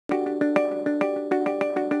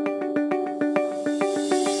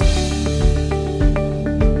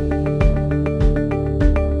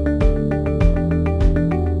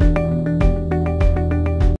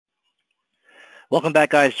Welcome back,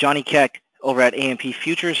 guys. Johnny Keck over at AMP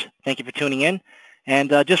Futures. Thank you for tuning in. And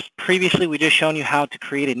just previously, we just shown you how to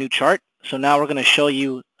create a new chart. So now we're going to show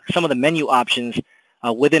you some of the menu options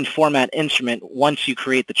within Format Instrument once you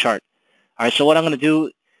create the chart. All right, so what I'm going to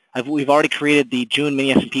do, we've already created the June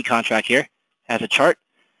mini S&P contract here as a chart.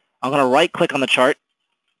 I'm going to right-click on the chart.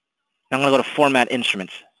 I'm going to go to Format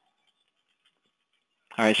Instruments.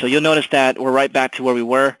 All right, so you'll notice that we're right back to where we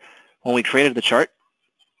were when we created the chart.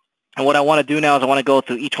 And what I want to do now is I want to go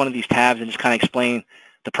through each one of these tabs and just kind of explain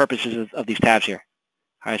the purposes of these tabs here.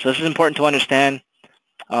 All right, so this is important to understand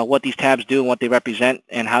what these tabs do and what they represent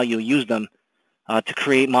and how you'll use them to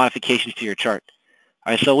create modifications to your chart.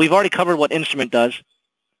 All right, so we've already covered what instrument does.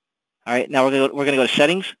 All right, now we're going to go to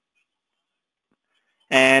Settings.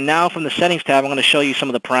 And now from the Settings tab, I'm going to show you some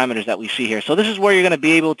of the parameters that we see here. So this is where you're going to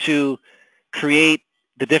be able to create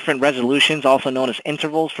the different resolutions, also known as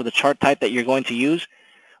intervals, for the chart type that you're going to use.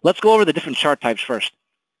 Let's go over the different chart types first.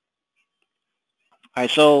 All right,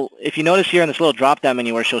 so if you notice here in this little drop-down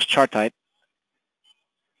menu where it shows chart type,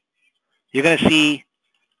 you're going to see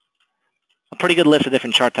a pretty good list of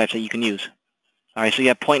different chart types that you can use. All right, so you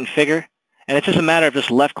have point and figure, and it's just a matter of just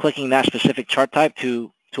left-clicking that specific chart type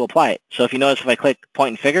to apply it. So if you notice, if I click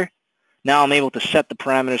point and figure, now I'm able to set the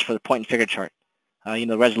parameters for the point and figure chart.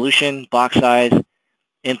 Resolution, box size,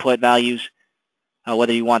 input values,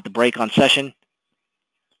 whether you want the break on session.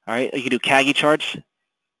 All right, you can do Kagi charts,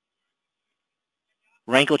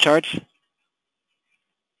 Renko charts,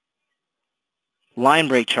 line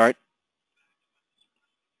break chart,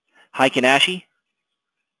 Heikin-Ashi,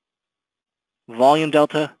 volume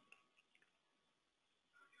delta,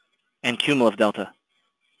 and cumulative delta.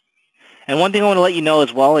 And one thing I want to let you know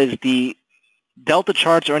as well is the delta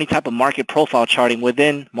charts or any type of market profile charting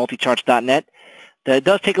within MultiCharts.net, that it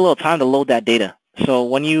does take a little time to load that data. So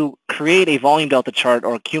when you create a volume delta chart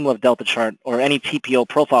or a cumulative delta chart or any TPO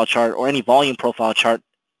profile chart or any volume profile chart,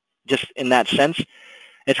 just in that sense,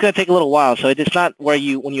 it's going to take a little while. So it's not where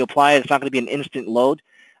when you apply it, it's not going to be an instant load.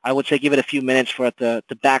 I would say give it a few minutes for it to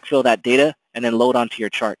backfill that data and then load onto your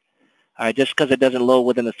chart. All right, just because it doesn't load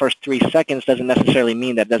within the first 3 seconds doesn't necessarily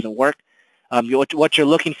mean that it doesn't work. What you're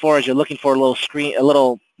looking for is you're looking for a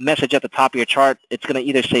little message at the top of your chart. It's going to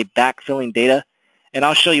either say backfilling data, and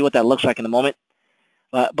I'll show you what that looks like in a moment.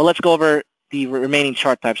 But let's go over the remaining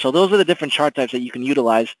chart types. So those are the different chart types that you can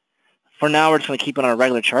utilize. For now, we're just going to keep it on a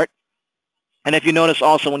regular chart. And if you notice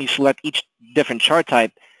also when you select each different chart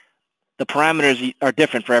type, the parameters are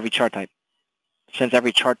different for every chart type, since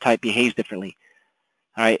every chart type behaves differently.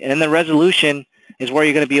 All right, and then the resolution is where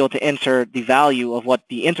you're going to be able to enter the value of what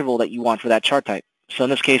the interval that you want for that chart type. So in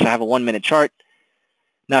this case, I have a 1-minute chart.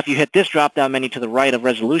 Now, if you hit this drop-down menu to the right of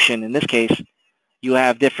resolution, in this case, you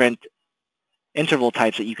have different interval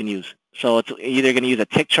types that you can use. So it's either going to use a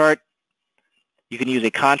tick chart, you can use a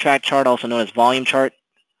contract chart, also known as volume chart,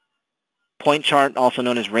 point chart, also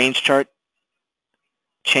known as range chart,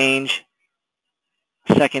 change,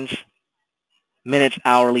 seconds, minutes,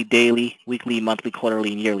 hourly, daily, weekly, monthly,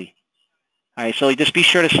 quarterly, and yearly. All right, so just be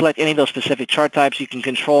sure to select any of those specific chart types. You can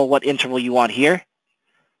control what interval you want here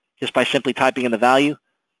just by simply typing in the value.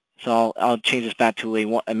 So I'll change this back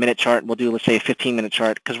to a minute chart. We'll do, let's say, a 15-minute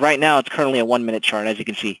chart, because right now it's currently a 1-minute chart, as you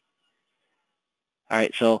can see. All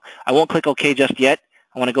right, so I won't click OK just yet.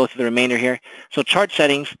 I want to go through the remainder here. So chart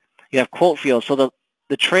settings, you have quote fields. So the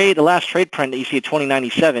last trade print that you see at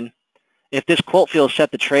 2097, if this quote field is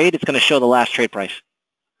set to trade, it's going to show the last trade price.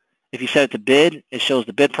 If you set it to bid, it shows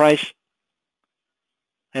the bid price.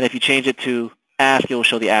 And if you change it to ask, it will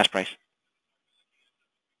show the ask price.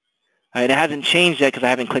 All right, it hasn't changed yet because I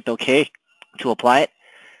haven't clicked OK to apply it.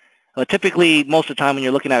 Typically, most of the time when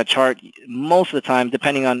you're looking at a chart, most of the time,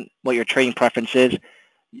 depending on what your trading preference is,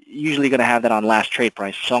 you're usually going to have that on last trade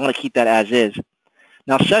price. So I'm going to keep that as is.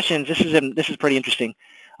 Now, sessions, this is pretty interesting.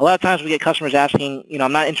 A lot of times we get customers asking,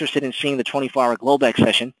 I'm not interested in seeing the 24-hour Globex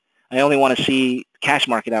session. I only want to see cash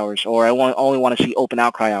market hours, or I only want to see open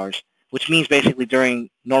outcry hours, which means basically during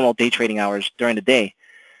normal day trading hours during the day.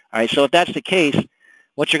 All right, so if that's the case,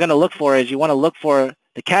 what you're going to look for is you want to look for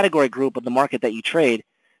the category group of the market that you trade.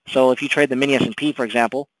 So if you trade the mini S&P, for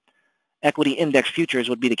example, equity index futures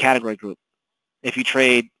would be the category group. If you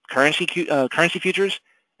trade currency futures,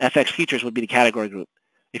 FX futures would be the category group.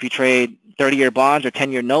 If you trade 30-year bonds or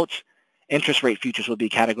 10-year notes, interest rate futures would be a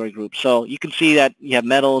category group. So you can see that you have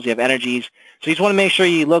metals, you have energies. So you just want to make sure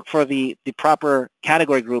you look for the proper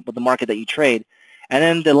category group of the market that you trade. And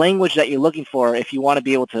then the language that you're looking for, if you want to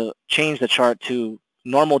be able to change the chart to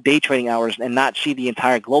normal day trading hours and not see the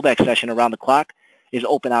entire Globex session around the clock, is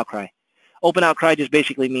open outcry. Open outcry just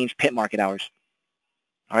basically means pit market hours.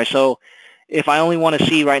 All right, so if I only want to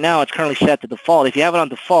see right now, it's currently set to default. If you have it on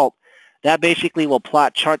default, that basically will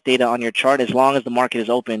plot chart data on your chart as long as the market is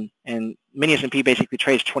open. And mini S&P basically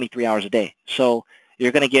trades 23 hours a day. So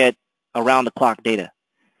you're going to get around-the-clock data.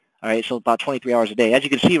 All right, so about 23 hours a day. As you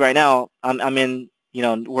can see right now, I'm in,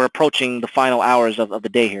 we're approaching the final hours of the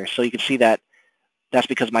day here. So you can see that that's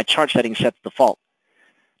because my chart setting is set to default.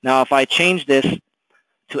 Now, if I change this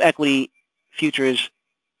to equity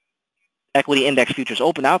index futures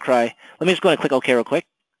open outcry, let me just go ahead and click OK real quick.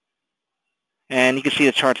 And you can see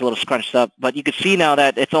the chart's a little scrunched up, but you can see now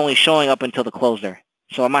that it's only showing up until the close there.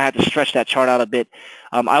 So I might have to stretch that chart out a bit.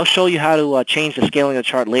 I'll show you how to change the scaling of the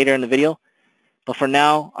chart later in the video. But for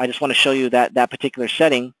now, I just want to show you that that particular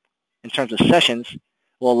setting, in terms of sessions,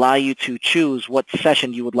 will allow you to choose what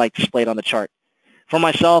session you would like displayed on the chart. For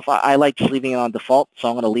myself, I like just leaving it on default, so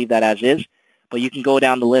I'm going to leave that as is. But you can go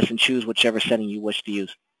down the list and choose whichever setting you wish to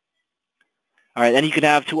use. All right, then you can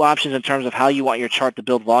have two options in terms of how you want your chart to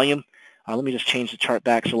build volume. Let me just change the chart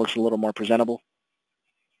back so it looks a little more presentable.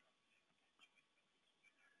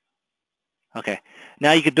 Okay,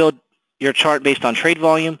 now you could build your chart based on trade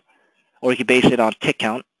volume, or you could base it on tick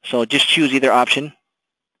count. So just choose either option.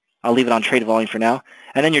 I'll leave it on trade volume for now.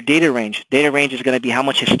 And then your data range. Data range is going to be how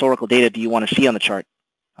much historical data do you want to see on the chart.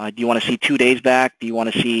 Do you want to see 2 days back? Do you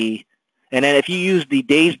want to see... And then if you use the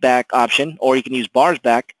days back option, or you can use bars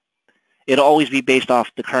back, it'll always be based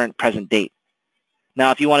off the current present date.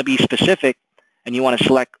 Now, if you want to be specific and you want to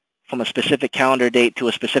select from a specific calendar date to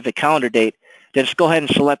a specific calendar date, then just go ahead and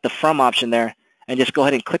select the from option there and just go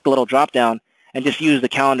ahead and click the little drop down and just use the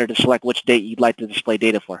calendar to select which date you'd like to display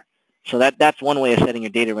data for. So that's one way of setting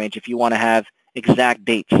your data range if you want to have exact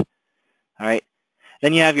dates. All right.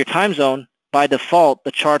 Then you have your time zone. By default,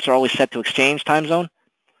 the charts are always set to exchange time zone.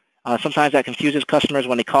 Sometimes that confuses customers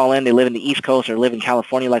when they call in. They live in the East Coast or live in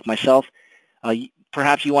California like myself.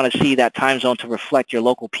 Perhaps you want to see that time zone to reflect your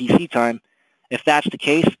local PC time. If that's the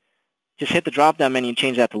case, just hit the drop-down menu and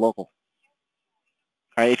change that to local.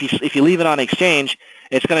 All right, if you leave it on exchange,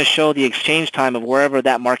 it's going to show the exchange time of wherever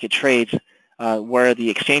that market trades, where the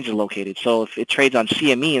exchange is located. So if it trades on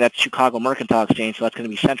CME, that's Chicago Mercantile Exchange, so that's going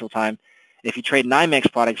to be Central Time. If you trade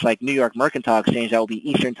NYMEX products like New York Mercantile Exchange, that will be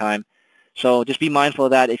Eastern Time. So just be mindful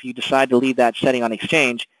of that. If you decide to leave that setting on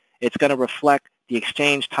exchange, it's going to reflect the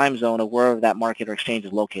exchange time zone of wherever that market or exchange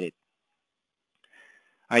is located.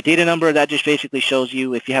 All right, data number, that just basically shows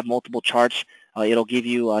you if you have multiple charts, it'll give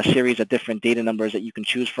you a series of different data numbers that you can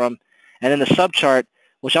choose from. And then the subchart,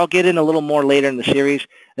 which I'll get in a little more later in the series,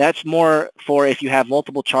 that's more for if you have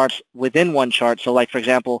multiple charts within one chart. So like, for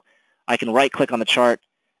example, I can right-click on the chart,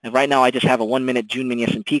 and right now I just have a 1-minute June mini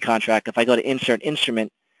S&P contract. If I go to Insert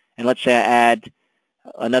Instrument, and let's say I add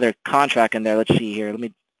another contract in there, let's see here, let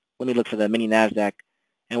me look for the mini NASDAQ,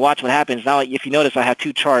 and watch what happens. Now, if you notice, I have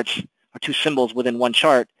two charts, or two symbols within one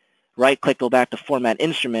chart. Right-click, go back to Format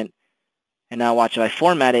Instrument, and now watch, if I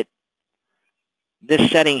format it,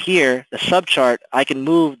 this setting here, the subchart, I can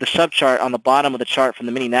move the subchart on the bottom of the chart from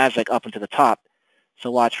the mini NASDAQ up into the top.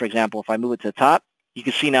 So watch, for example, if I move it to the top, you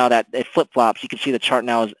can see now that it flip-flops. You can see the chart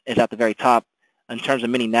now is at the very top in terms of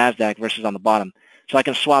mini NASDAQ versus on the bottom. So I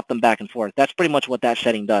can swap them back and forth. That's pretty much what that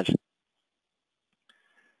setting does.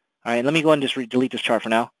 All right, let me go ahead and just delete this chart for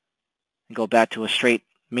now and go back to a straight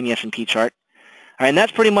mini S&P chart. All right, and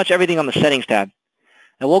that's pretty much everything on the settings tab.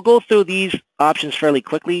 And we'll go through these options fairly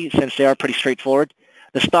quickly since they are pretty straightforward.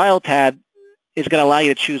 The style tab is going to allow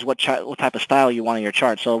you to choose what type of style you want on your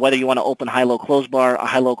chart. So whether you want to open high-low close bar, a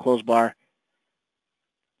high-low close bar,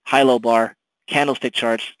 high-low bar, candlestick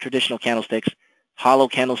charts, traditional candlesticks, hollow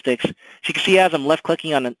candlesticks. So you can see as I'm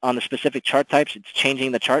left-clicking on the specific chart types, it's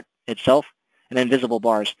changing the chart itself. And then invisible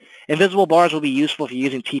bars. Invisible bars will be useful if you're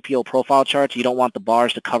using TPO profile charts. You don't want the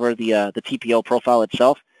bars to cover the TPO profile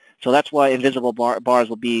itself. So that's why invisible bars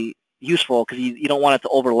will be useful, because you don't want it to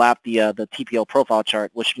overlap the TPO profile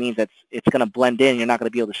chart, which means that it's going to blend in. You're not going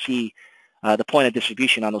to be able to see the point of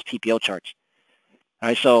distribution on those TPO charts. All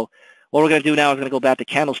right, so what we're going to do now is going to go back to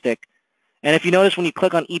candlestick. And if you notice, when you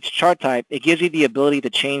click on each chart type, it gives you the ability to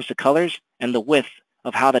change the colors and the width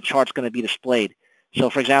of how the chart's going to be displayed. So,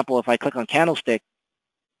 for example, if I click on candlestick,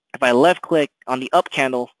 if I left-click on the up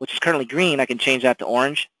candle, which is currently green, I can change that to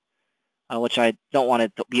orange, which I don't want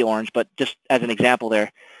it to be orange, but just as an example there.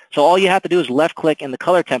 So all you have to do is left-click in the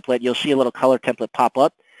color template. You'll see a little color template pop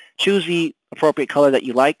up. Choose the appropriate color that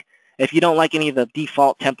you like. If you don't like any of the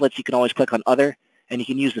default templates, you can always click on Other, and you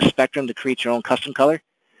can use the spectrum to create your own custom color.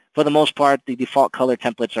 For the most part, the default color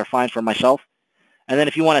templates are fine for myself. And then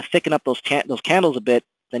if you want to thicken up those candles a bit,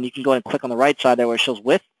 then you can go and click on the right side there where it shows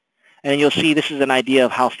width, and then you'll see this is an idea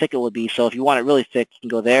of how thick it would be. So if you want it really thick, you can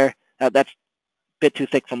go there. That's a bit too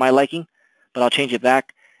thick for my liking. but I'll change it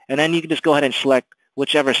back. And then you can just go ahead and select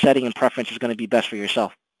whichever setting and preference is going to be best for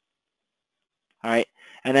yourself. All right.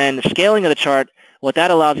 And then the scaling of the chart, what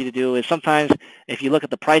that allows you to do is sometimes if you look at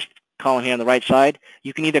the price column here on the right side,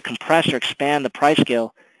 you can either compress or expand the price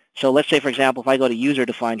scale. So let's say, for example, if I go to user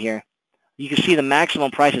defined here, you can see the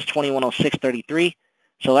maximum price is 2106.33.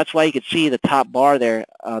 So that's why you can see the top bar there,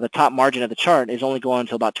 the top margin of the chart is only going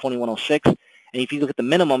to about 2106. And if you look at the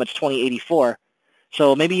minimum, it's 2084.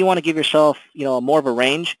 So maybe you want to give yourself, more of a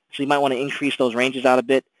range. So you might want to increase those ranges out a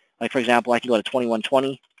bit. Like, for example, I can go to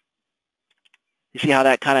 2120. You see how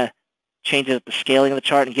that kind of changes the scaling of the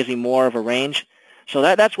chart and gives me more of a range? So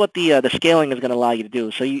that's what the scaling is going to allow you to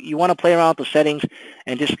do. So you want to play around with the settings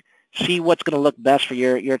and just see what's going to look best for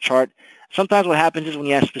your chart. Sometimes what happens is when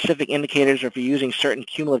you have specific indicators or if you're using certain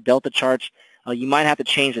cumulative delta charts, you might have to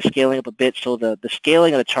change the scaling up a bit so the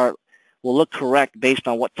scaling of the chart will look correct based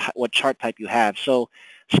on what chart type you have. So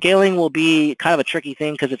scaling will be kind of a tricky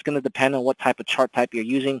thing because it's going to depend on what type of chart type you're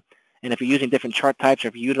using. And if you're using different chart types or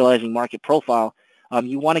if you're utilizing market profile,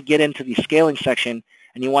 you want to get into the scaling section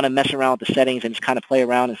and you want to mess around with the settings and just kind of play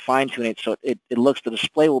around and fine-tune it so it looks, the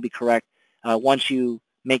display will be correct once you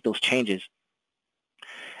make those changes.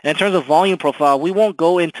 And in terms of volume profile, we won't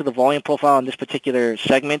go into the volume profile in this particular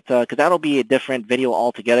segment because that'll be a different video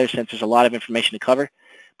altogether since there's a lot of information to cover.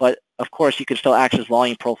 But of course, you can still access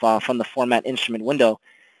volume profile from the Format Instrument window.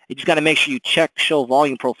 You just got to make sure you check Show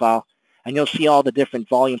Volume Profile, and you'll see all the different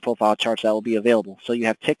volume profile charts that will be available. So you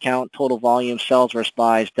have tick count, total volume, sells versus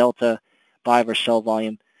buys, delta, buy versus sell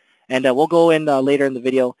volume. And we'll go in later in the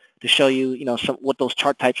video to show you, what those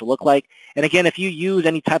chart types will look like. And again, if you use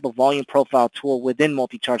any type of volume profile tool within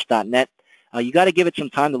MultiCharts.net, you got to give it some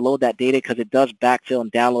time to load that data because it does backfill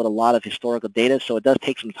and download a lot of historical data. So it does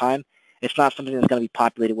take some time. It's not something that's going to be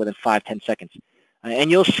populated within 5-10 seconds.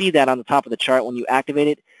 And you'll see that on the top of the chart when you activate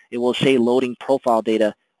it. It will say loading profile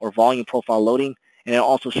data or volume profile loading, and it'll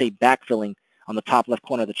also say backfilling on the top left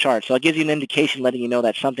corner of the chart. So it gives you an indication letting you know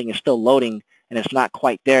that something is still loading and it's not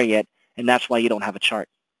quite there yet, and that's why you don't have a chart.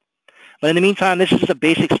 But in the meantime, this is just a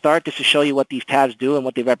basic start just to show you what these tabs do and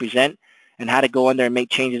what they represent and how to go in there and make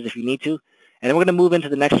changes if you need to. And then we're going to move into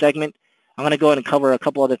the next segment. I'm going to go ahead and cover a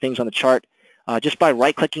couple other things on the chart. Just by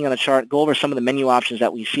right-clicking on the chart, go over some of the menu options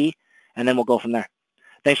that we see, and then we'll go from there.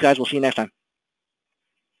 Thanks, guys. We'll see you next time.